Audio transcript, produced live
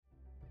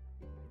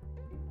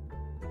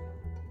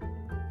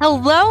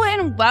Hello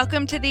and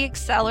welcome to the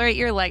Accelerate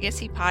Your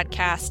Legacy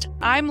podcast.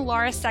 I'm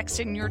Laura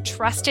Sexton, your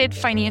trusted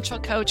financial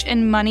coach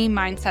and money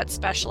mindset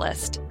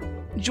specialist.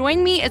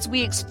 Join me as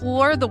we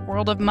explore the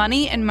world of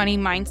money and money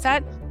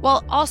mindset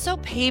while also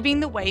paving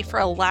the way for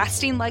a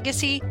lasting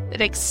legacy that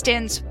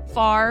extends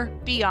far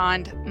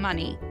beyond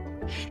money.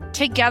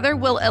 Together,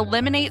 we'll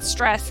eliminate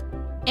stress,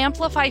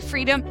 amplify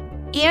freedom,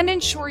 and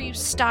ensure you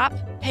stop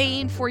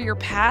paying for your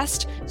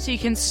past so you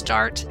can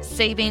start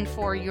saving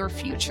for your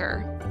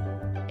future.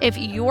 If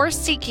you're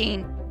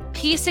seeking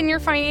peace in your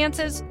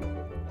finances,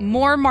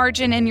 more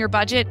margin in your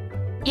budget,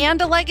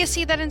 and a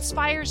legacy that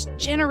inspires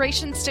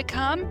generations to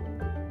come,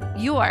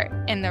 you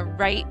are in the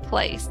right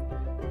place.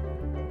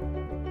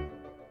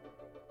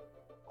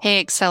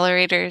 Hey,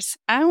 accelerators.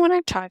 I want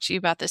to talk to you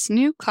about this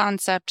new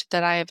concept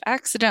that I have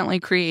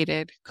accidentally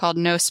created called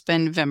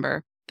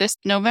No-Spend-Vember. This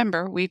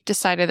November, we've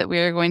decided that we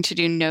are going to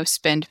do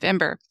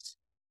No-Spend-Vember.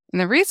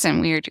 And the reason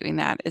we are doing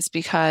that is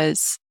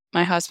because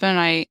my husband and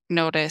I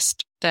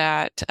noticed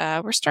that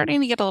we're starting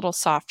to get a little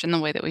soft in the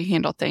way that we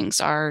handle things.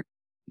 Our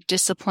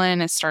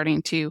discipline is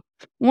starting to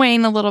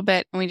wane a little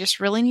bit, and we just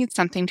really need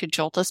something to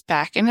jolt us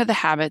back into the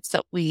habits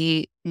that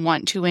we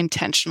want to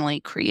intentionally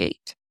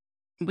create.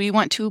 We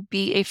want to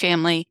be a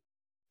family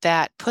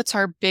that puts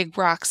our big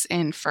rocks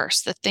in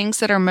first. The things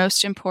that are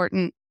most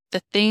important,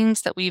 the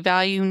things that we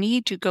value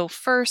need to go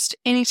first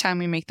anytime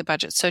we make the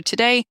budget. So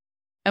today,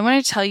 I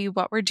want to tell you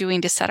what we're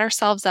doing to set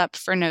ourselves up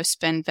for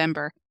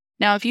No-Spend-Vember.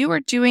 Now, if you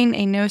are doing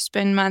a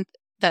no-spend month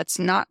that's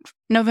not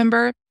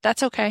November,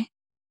 that's okay.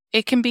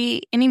 It can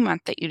be any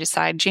month that you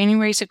decide.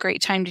 January is a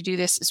great time to do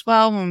this as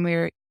well when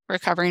we're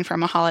recovering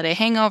from a holiday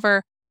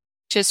hangover.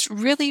 Just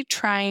really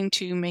trying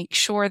to make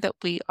sure that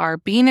we are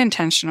being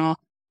intentional,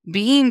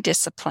 being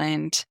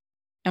disciplined,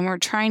 and we're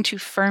trying to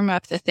firm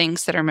up the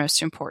things that are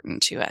most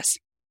important to us.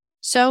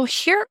 So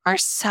here are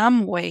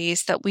some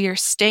ways that we are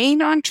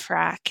staying on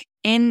track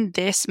in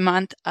this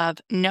month of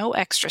no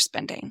extra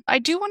spending. I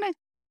do want to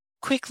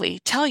quickly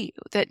tell you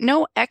that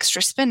no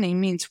extra spending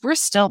means we're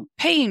still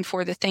paying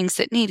for the things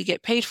that need to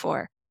get paid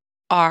for.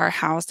 Our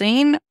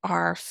housing,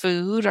 our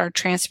food, our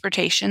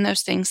transportation,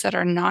 those things that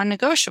are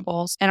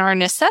non-negotiables, and our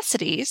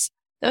necessities,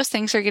 those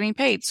things are getting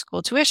paid.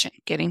 School tuition,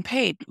 getting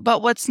paid.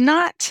 But what's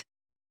not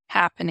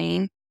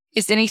happening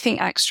is anything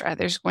extra.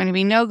 There's going to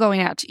be no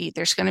going out to eat.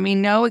 There's going to be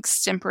no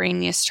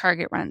extemporaneous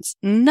Target runs.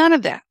 None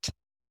of that.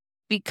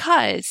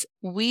 Because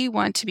we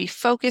want to be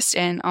focused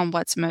in on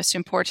what's most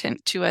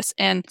important to us.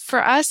 And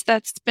for us,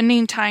 that's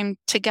spending time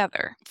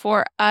together.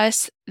 For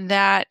us,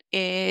 that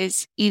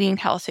is eating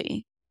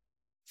healthy.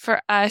 For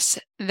us,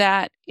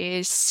 that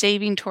is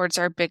saving towards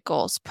our big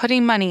goals,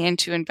 putting money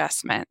into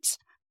investments.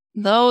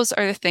 Those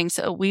are the things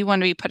that we want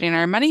to be putting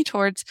our money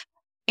towards.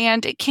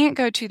 And it can't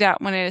go to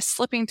that when it is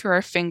slipping through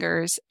our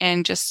fingers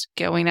and just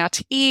going out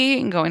to eat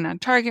and going on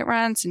Target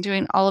runs and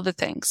doing all of the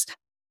things.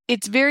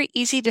 It's very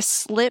easy to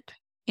slip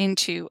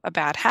into a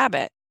bad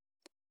habit.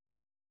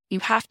 You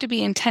have to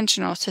be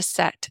intentional to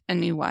set a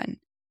new one.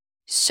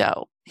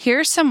 So here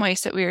are some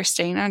ways that we are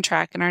staying on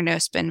track in our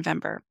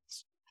No-Spend-Vember.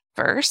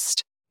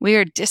 First, we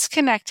are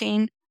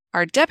disconnecting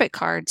our debit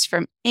cards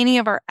from any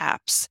of our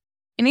apps.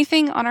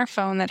 Anything on our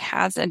phone that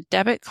has a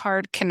debit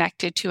card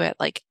connected to it,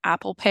 like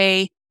Apple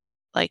Pay,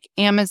 like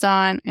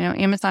Amazon. I know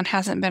Amazon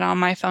hasn't been on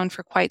my phone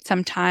for quite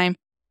some time.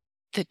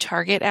 The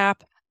Target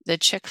app, the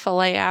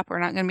Chick-fil-A app, we're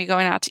not going to be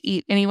going out to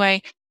eat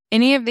anyway.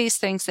 Any of these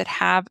things that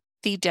have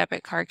the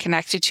debit card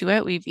connected to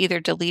it, we've either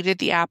deleted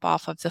the app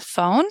off of the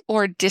phone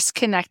or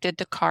disconnected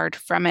the card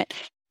from it.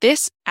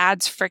 This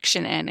adds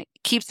friction in. It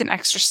keeps an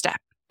extra step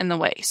in the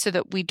way so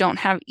that we don't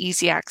have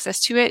easy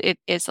access to it. It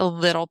is a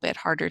little bit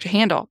harder to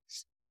handle.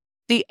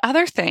 The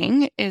other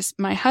thing is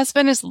my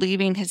husband is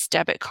leaving his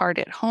debit card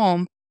at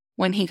home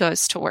when he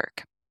goes to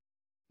work.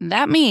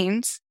 That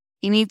means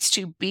he needs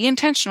to be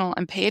intentional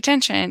and pay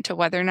attention to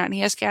whether or not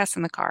he has gas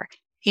in the car.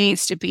 He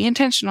needs to be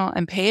intentional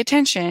and pay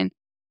attention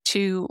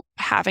to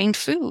having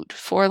food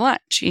for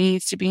lunch. He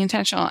needs to be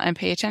intentional and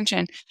pay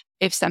attention.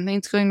 If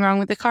something's going wrong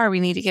with the car, we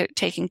need to get it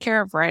taken care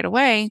of right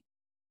away.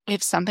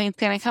 If something's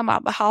going to come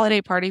up at the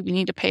holiday party, we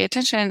need to pay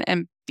attention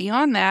and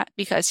beyond that,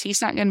 because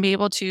he's not going to be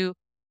able to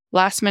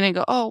last minute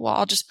go, oh, well,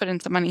 I'll just put in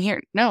some money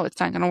here. No, it's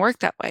not going to work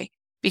that way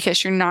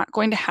because you're not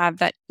going to have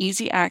that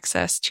easy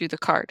access to the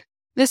card.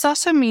 This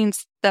also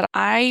means that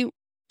I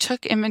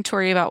took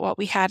inventory about what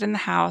we had in the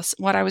house,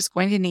 what I was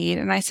going to need.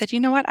 And I said, you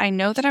know what? I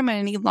know that I'm going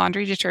to need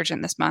laundry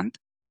detergent this month.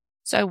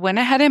 So I went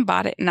ahead and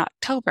bought it in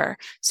October.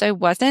 So I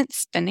wasn't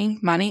spending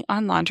money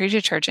on laundry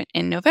detergent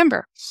in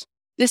November.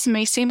 This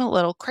may seem a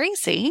little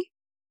crazy.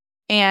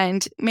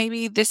 And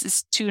maybe this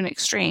is to an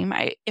extreme.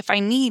 If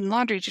I need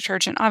laundry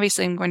detergent,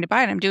 obviously I'm going to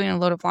buy it. I'm doing a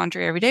load of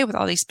laundry every day with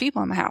all these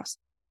people in the house.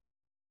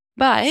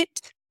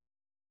 But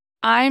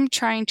I'm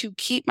trying to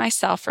keep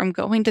myself from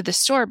going to the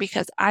store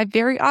because I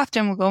very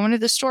often will go into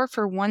the store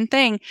for one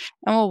thing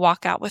and will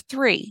walk out with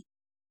 3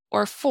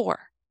 or 4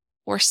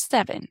 or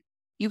 7.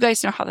 You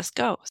guys know how this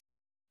goes.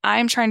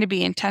 I'm trying to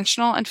be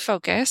intentional and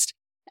focused,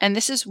 and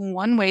this is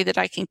one way that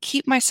I can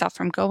keep myself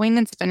from going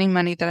and spending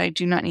money that I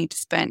do not need to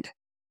spend.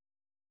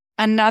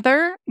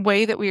 Another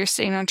way that we are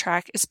staying on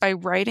track is by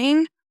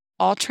writing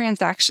all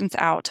transactions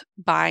out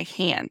by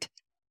hand.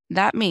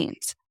 That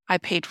means I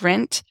paid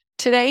rent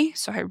today,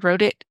 so I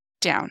wrote it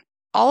down.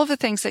 All of the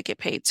things that get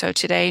paid. So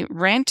today,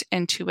 rent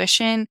and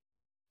tuition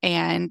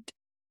and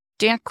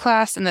dance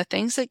class and the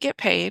things that get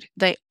paid,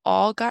 they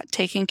all got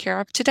taken care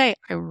of today.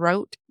 I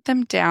wrote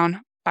them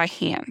down by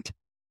hand.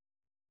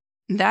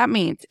 That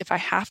means if I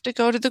have to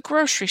go to the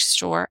grocery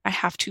store, I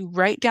have to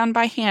write down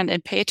by hand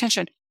and pay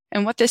attention.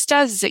 And what this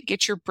does is it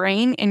gets your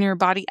brain and your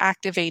body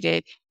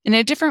activated in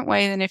a different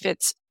way than if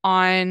it's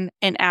on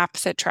an app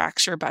that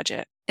tracks your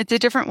budget. It's a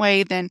different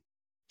way than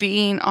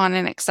being on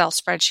an Excel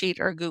spreadsheet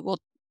or a Google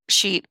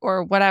sheet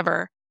or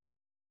whatever.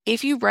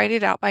 If you write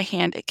it out by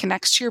hand, it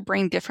connects to your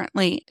brain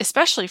differently,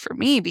 especially for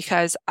me,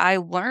 because I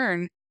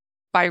learn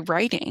by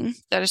writing.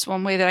 That is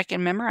one way that I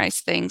can memorize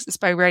things, is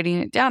by writing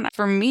it down.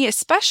 For me,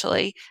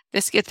 especially,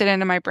 this gets it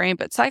into my brain.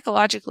 But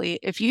psychologically,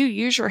 if you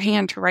use your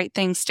hand to write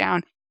things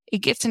down, it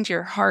gets into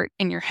your heart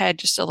and your head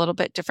just a little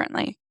bit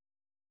differently.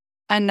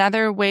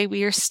 Another way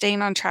we are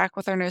staying on track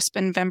with our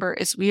No-Spend-Vember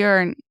is we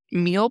are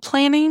meal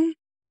planning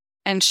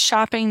and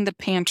shopping the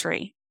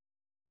pantry.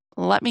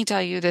 Let me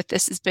tell you that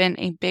this has been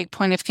a big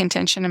point of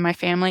contention in my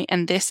family,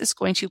 and this is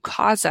going to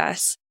cause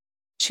us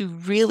to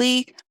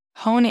really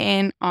hone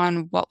in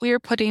on what we are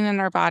putting in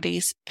our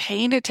bodies,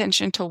 paying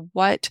attention to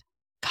what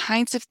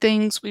kinds of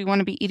things we want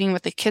to be eating,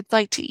 what the kids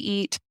like to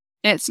eat.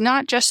 And it's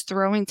not just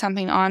throwing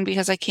something on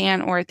because I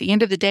can, or at the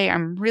end of the day,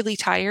 I'm really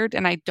tired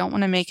and I don't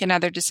want to make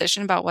another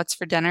decision about what's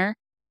for dinner.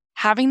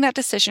 Having that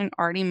decision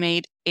already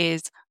made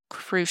is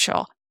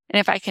crucial. And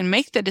if I can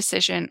make the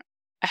decision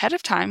ahead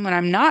of time when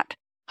I'm not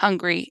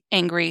hungry,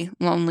 angry,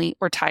 lonely,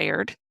 or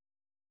tired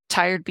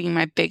being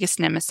my biggest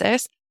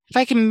nemesis, if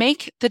I can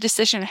make the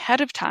decision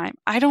ahead of time,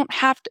 I don't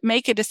have to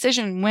make a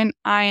decision when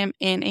I am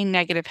in a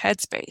negative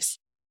headspace.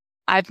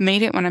 I've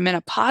made it when I'm in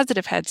a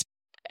positive headspace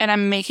and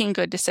I'm making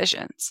good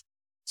decisions.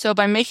 So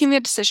by making the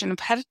decision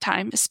ahead of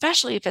time,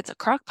 especially if it's a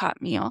crock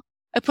pot meal,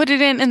 I put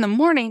it in the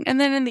morning, and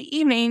then in the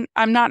evening,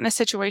 I'm not in a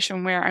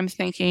situation where I'm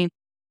thinking,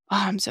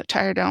 oh, I'm so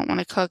tired, I don't want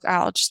to cook.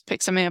 I'll just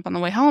pick something up on the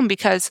way home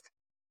because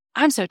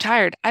I'm so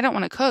tired, I don't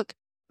want to cook,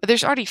 but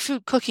there's already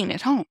food cooking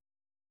at home.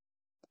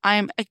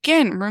 I'm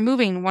again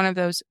removing one of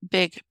those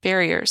big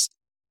barriers.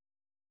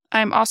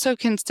 I'm also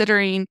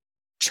considering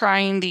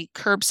trying the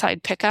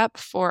curbside pickup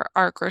for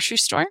our grocery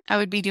store. I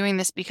would be doing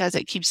this because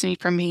it keeps me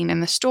from being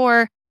in the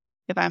store.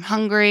 If I'm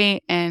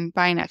hungry and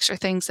buying extra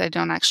things I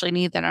don't actually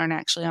need that aren't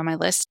actually on my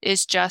list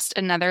is just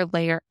another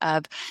layer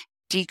of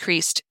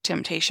decreased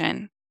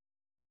temptation.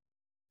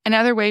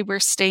 Another way we're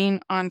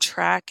staying on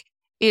track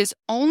is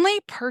only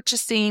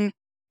purchasing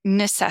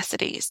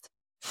necessities,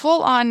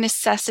 full-on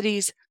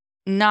necessities,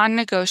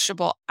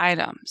 non-negotiable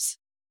items.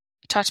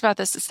 I talked about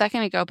this a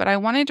second ago, but I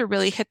wanted to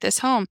really hit this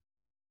home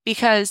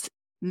because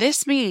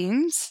this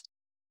means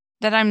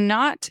that I'm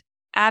not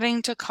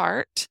adding to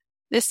cart.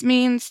 This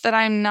means that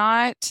I'm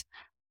not,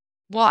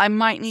 well, I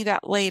might need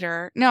that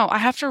later. No, I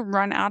have to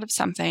run out of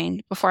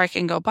something before I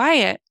can go buy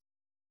it.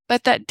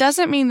 But that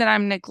doesn't mean that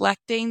I'm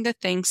neglecting the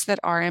things that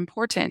are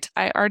important.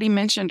 I already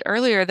mentioned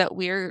earlier that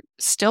we're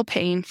still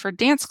paying for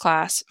dance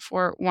class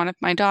for one of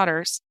my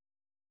daughters.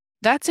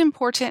 That's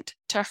important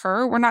to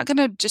her. We're not going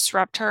to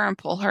disrupt her and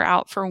pull her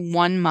out for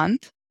 1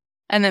 month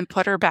and then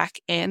put her back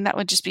in. That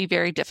would just be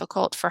very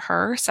difficult for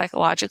her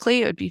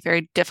psychologically. It would be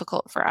very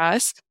difficult for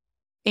us.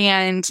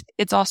 And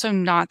it's also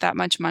not that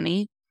much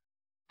money.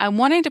 I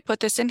wanted to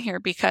put this in here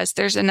because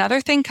there's another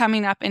thing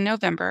coming up in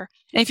November.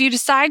 And if you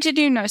decide to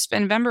do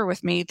No-Spend-Vember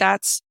with me,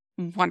 that's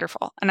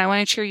wonderful. And I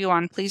want to cheer you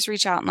on. Please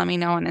reach out and let me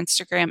know on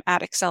Instagram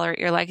at Accelerate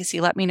Your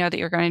Legacy. Let me know that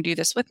you're going to do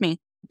this with me.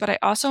 But I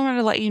also want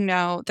to let you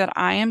know that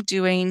I am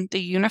doing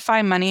the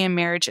Unify Money and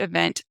Marriage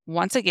event.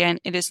 Once again,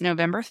 it is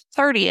November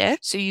 30th.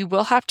 So you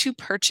will have to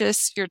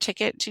purchase your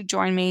ticket to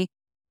join me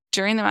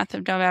during the month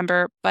of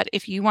November. But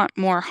if you want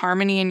more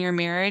harmony in your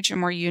marriage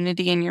and more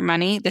unity in your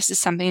money, this is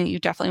something that you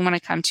definitely want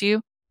to come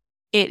to.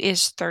 It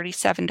is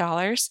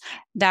 $37.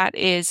 That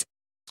is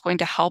going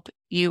to help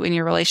you in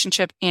your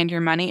relationship and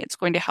your money. It's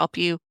going to help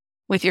you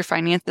with your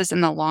finances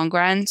in the long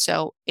run.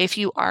 So if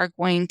you are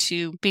going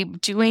to be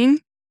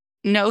doing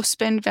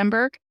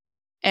No-Spend-Vember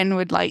and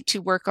would like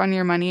to work on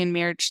your money and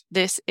marriage,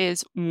 this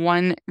is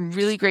one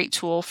really great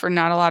tool for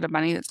not a lot of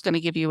money that's going to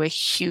give you a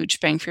huge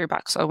bang for your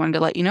buck. So I wanted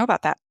to let you know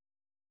about that.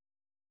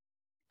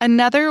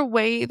 Another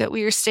way that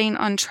we are staying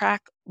on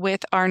track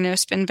with our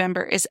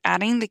No-Spend-Vember is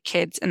adding the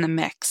kids in the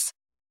mix.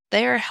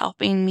 They are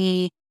helping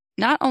me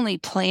not only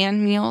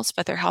plan meals,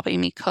 but they're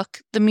helping me cook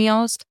the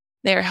meals.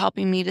 They're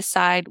helping me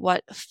decide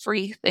what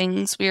free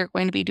things we are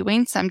going to be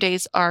doing. Some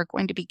days are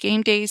going to be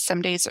game days.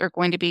 Some days are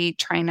going to be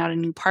trying out a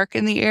new park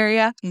in the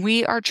area.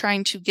 We are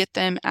trying to get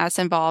them as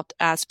involved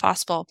as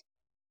possible.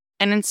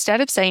 And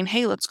instead of saying,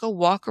 hey, let's go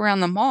walk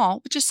around the mall,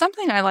 which is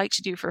something I like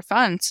to do for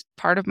fun. It's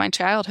part of my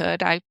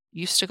childhood. I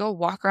used to go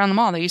walk around the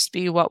mall. That used to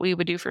be what we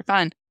would do for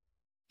fun.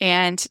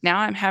 And now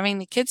I'm having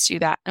the kids do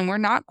that. And we're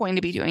not going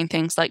to be doing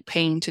things like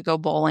paying to go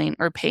bowling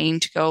or paying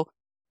to go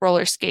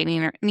roller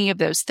skating or any of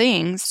those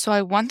things. So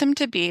I want them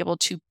to be able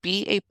to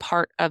be a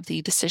part of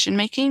the decision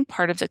making,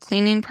 part of the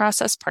cleaning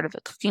process, part of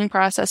the cooking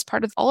process,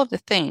 part of all of the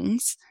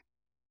things,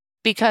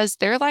 because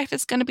their life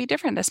is going to be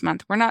different this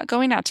month. We're not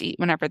going out to eat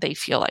whenever they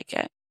feel like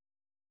it.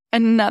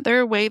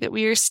 Another way that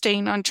we are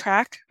staying on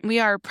track, we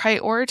are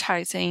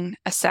prioritizing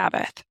a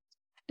Sabbath.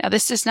 Now,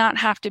 this does not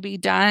have to be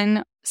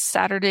done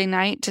Saturday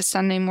night to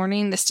Sunday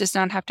morning. This does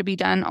not have to be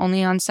done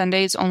only on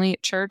Sundays, only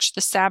at church.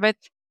 The Sabbath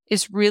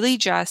is really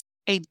just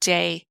a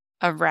day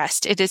of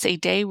rest. It is a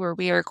day where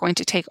we are going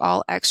to take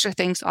all extra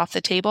things off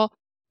the table,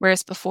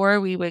 whereas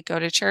before we would go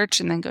to church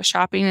and then go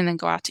shopping and then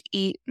go out to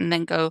eat and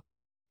then go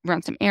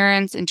run some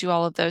errands and do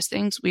all of those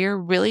things. We are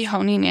really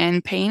honing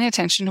in, paying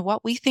attention to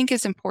what we think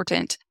is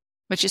important,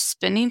 which is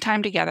spending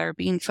time together,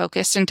 being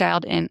focused and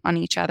dialed in on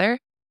each other,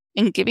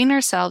 and giving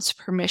ourselves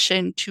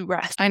permission to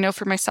rest. I know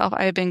for myself,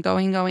 I have been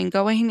going,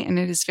 and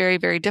it is very,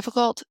 very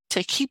difficult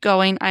to keep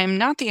going. I am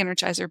not the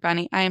Energizer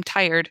Bunny. I am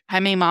tired.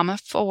 I'm a mom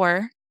of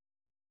 4,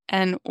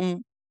 and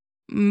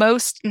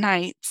most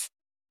nights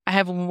I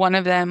have one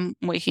of them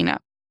waking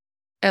up,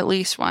 at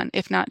least one,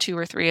 if not 2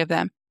 or 3 of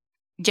them.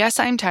 Yes,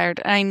 I'm tired,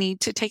 and I need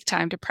to take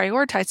time to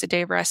prioritize a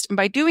day of rest. And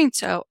by doing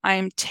so, I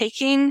am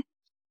taking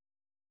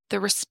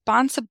the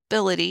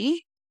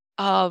responsibility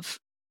of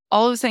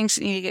all of the things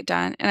that need to get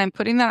done, and I'm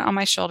putting that on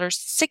my shoulders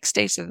 6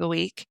 days of the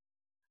week,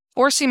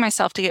 forcing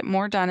myself to get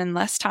more done in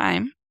less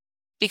time,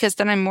 because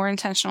then I'm more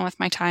intentional with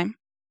my time.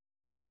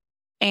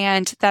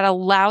 And that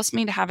allows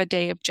me to have a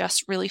day of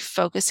just really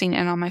focusing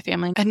in on my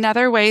family.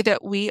 Another way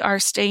that we are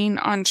staying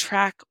on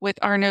track with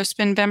our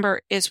No-Spend-Vember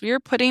is we are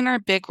putting our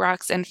big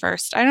rocks in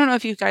first. I don't know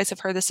if you guys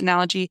have heard this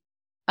analogy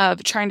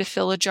of trying to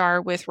fill a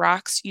jar with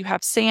rocks. You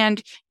have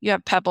sand, you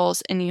have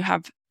pebbles, and you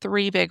have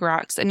 3 big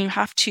rocks, and you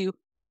have to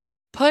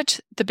put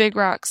the big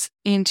rocks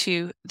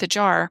into the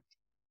jar.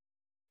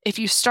 If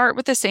you start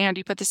with the sand,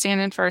 you put the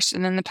sand in first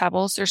and then the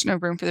pebbles, there's no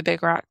room for the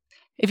big rock.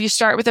 If you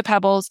start with the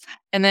pebbles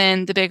and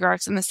then the big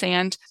rocks and the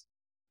sand,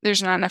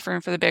 there's not enough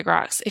room for the big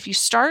rocks. If you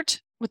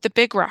start with the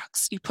big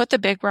rocks, you put the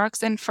big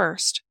rocks in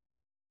first.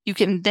 You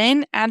can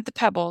then add the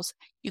pebbles,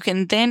 you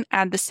can then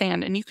add the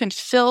sand, and you can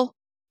fill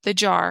the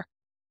jar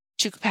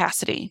to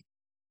capacity.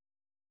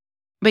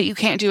 But you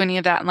can't do any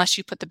of that unless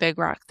you put the big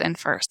rocks in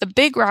first. The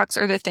big rocks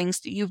are the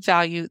things that you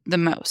value the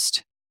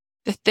most.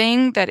 The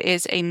thing that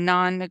is a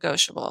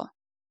non-negotiable.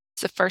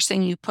 It's the first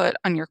thing you put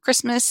on your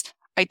Christmas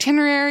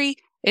itinerary.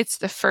 It's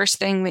the first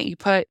thing that you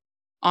put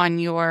on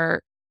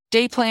your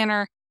day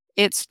planner.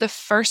 It's the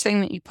first thing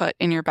that you put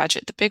in your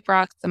budget. The big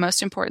rocks, the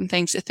most important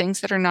things, the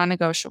things that are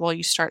non-negotiable,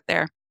 you start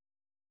there.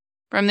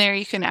 From there,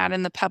 you can add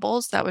in the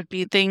pebbles. That would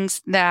be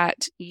things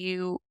that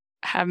you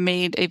have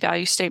made a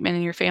value statement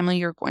in your family.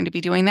 You're going to be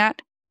doing that.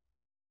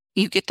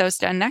 You get those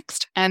done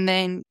next, and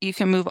then you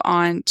can move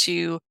on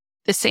to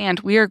the sand.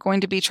 We are going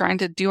to be trying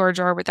to do our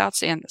jar without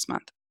sand this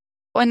month.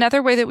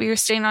 Another way that we are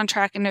staying on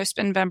track in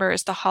No-Spend-Vember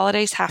is the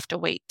holidays have to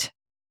wait.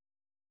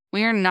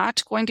 We are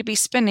not going to be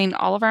spending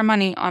all of our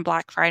money on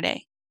Black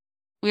Friday.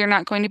 We are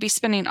not going to be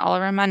spending all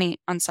of our money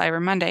on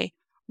Cyber Monday.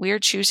 We are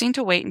choosing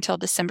to wait until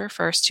December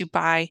 1st to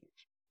buy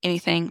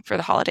anything for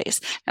the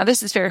holidays. Now,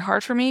 this is very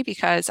hard for me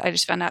because I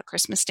just found out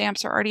Christmas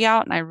stamps are already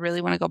out and I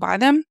really want to go buy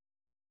them.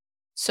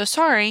 So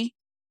sorry.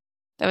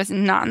 That was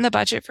not in the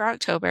budget for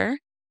October,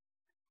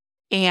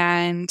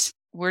 and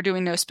we're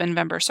doing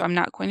No-Spend-Vember, so I'm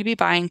not going to be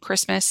buying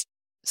Christmas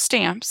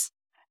stamps.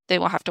 They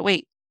will have to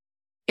wait.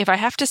 If I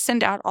have to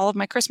send out all of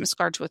my Christmas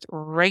cards with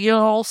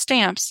regular old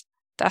stamps,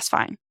 that's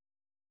fine.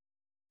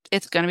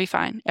 It's going to be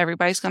fine.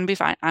 Everybody's going to be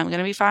fine. I'm going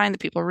to be fine. The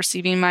people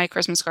receiving my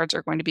Christmas cards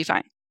are going to be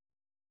fine.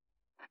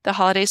 The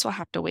holidays will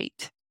have to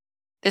wait.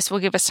 This will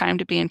give us time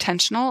to be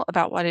intentional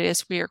about what it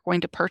is we are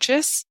going to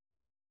purchase,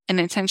 and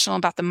intentional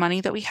about the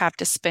money that we have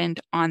to spend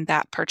on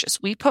that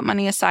purchase. We put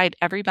money aside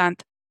every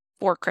month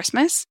for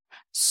Christmas,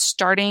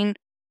 starting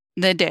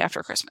the day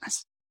after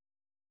Christmas.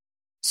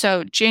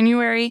 So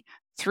January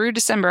through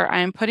December, I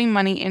am putting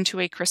money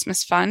into a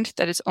Christmas fund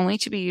that is only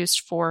to be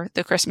used for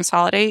the Christmas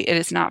holiday. It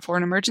is not for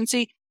an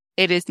emergency.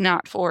 It is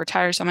not for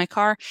tires on my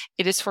car.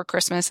 It is for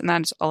Christmas, and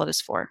that is all it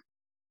is for.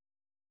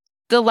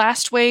 The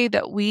last way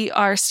that we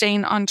are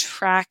staying on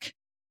track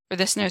for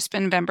this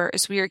No-Spend-Vember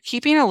is we are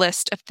keeping a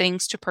list of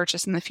things to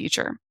purchase in the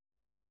future.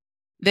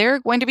 There are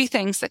going to be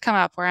things that come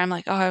up where I'm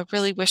like, oh, I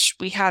really wish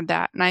we had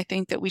that, and I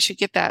think that we should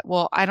get that.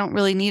 Well, I don't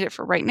really need it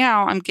for right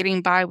now. I'm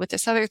getting by with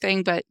this other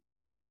thing, but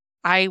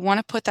I want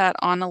to put that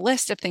on a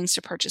list of things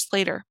to purchase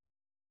later.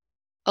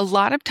 A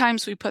lot of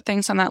times we put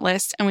things on that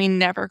list and we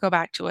never go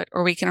back to it,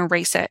 or we can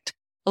erase it.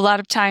 A lot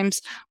of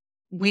times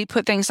we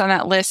put things on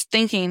that list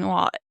thinking,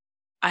 well,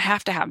 I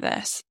have to have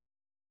this.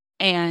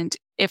 And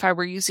if I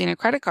were using a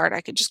credit card,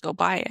 I could just go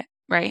buy it,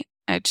 right?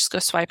 I'd just go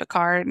swipe a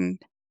card and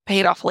pay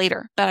it off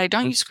later. But I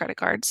don't use credit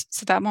cards,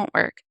 so that won't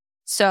work.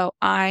 So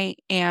I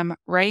am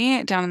writing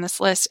it down on this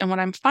list. And what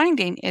I'm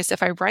finding is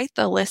if I write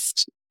the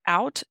list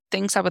out,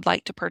 things I would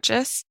like to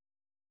purchase,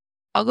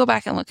 I'll go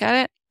back and look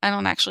at it. I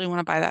don't actually want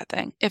to buy that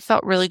thing. It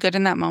felt really good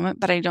in that moment,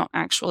 but I don't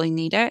actually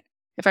need it.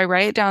 If I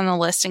write it down on the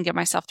list and give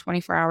myself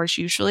 24 hours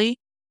usually,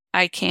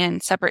 I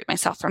can separate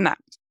myself from that.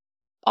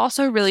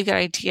 Also, a really good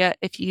idea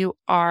if you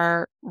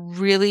are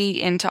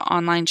really into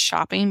online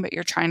shopping, but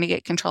you're trying to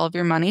get control of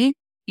your money,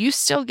 you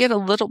still get a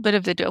little bit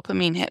of the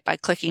dopamine hit by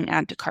clicking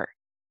add to cart.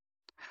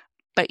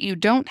 But you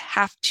don't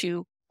have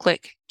to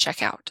click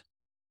checkout.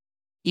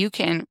 You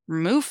can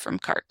remove from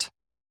cart,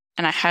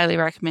 and I highly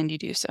recommend you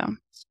do so.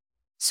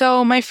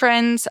 So, my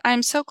friends,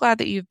 I'm so glad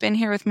that you've been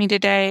here with me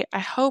today. I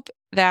hope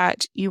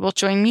that you will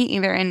join me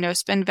either in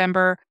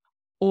No-Spend-Vember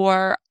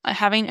or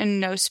having a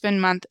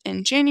no-spend month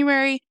in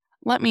January.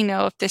 Let me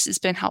know if this has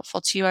been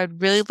helpful to you.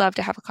 I'd really love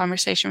to have a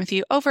conversation with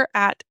you over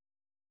at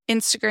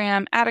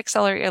Instagram at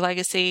Accelerate Your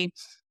Legacy.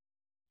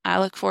 I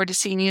look forward to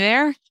seeing you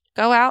there.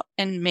 Go out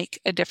and make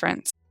a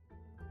difference.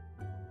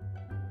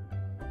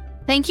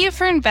 Thank you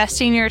for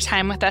investing your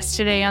time with us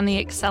today on the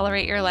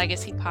Accelerate Your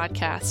Legacy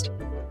podcast.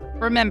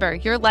 Remember,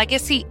 your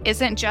legacy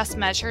isn't just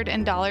measured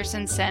in dollars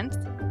and cents,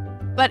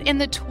 but in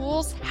the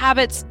tools,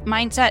 habits,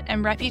 mindset,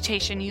 and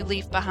reputation you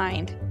leave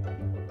behind.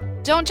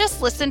 Don't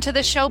just listen to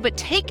the show, but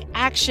take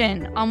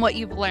action on what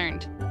you've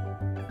learned.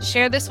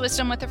 Share this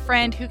wisdom with a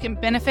friend who can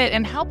benefit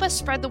and help us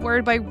spread the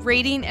word by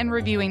rating and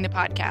reviewing the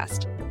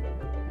podcast.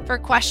 For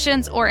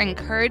questions or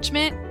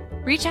encouragement,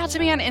 reach out to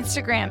me on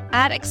Instagram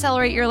at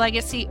Accelerate Your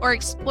Legacy or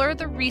explore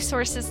the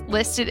resources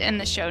listed in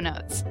the show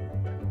notes.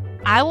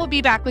 I will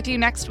be back with you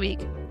next week.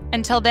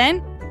 Until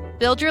then,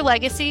 build your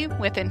legacy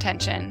with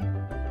intention.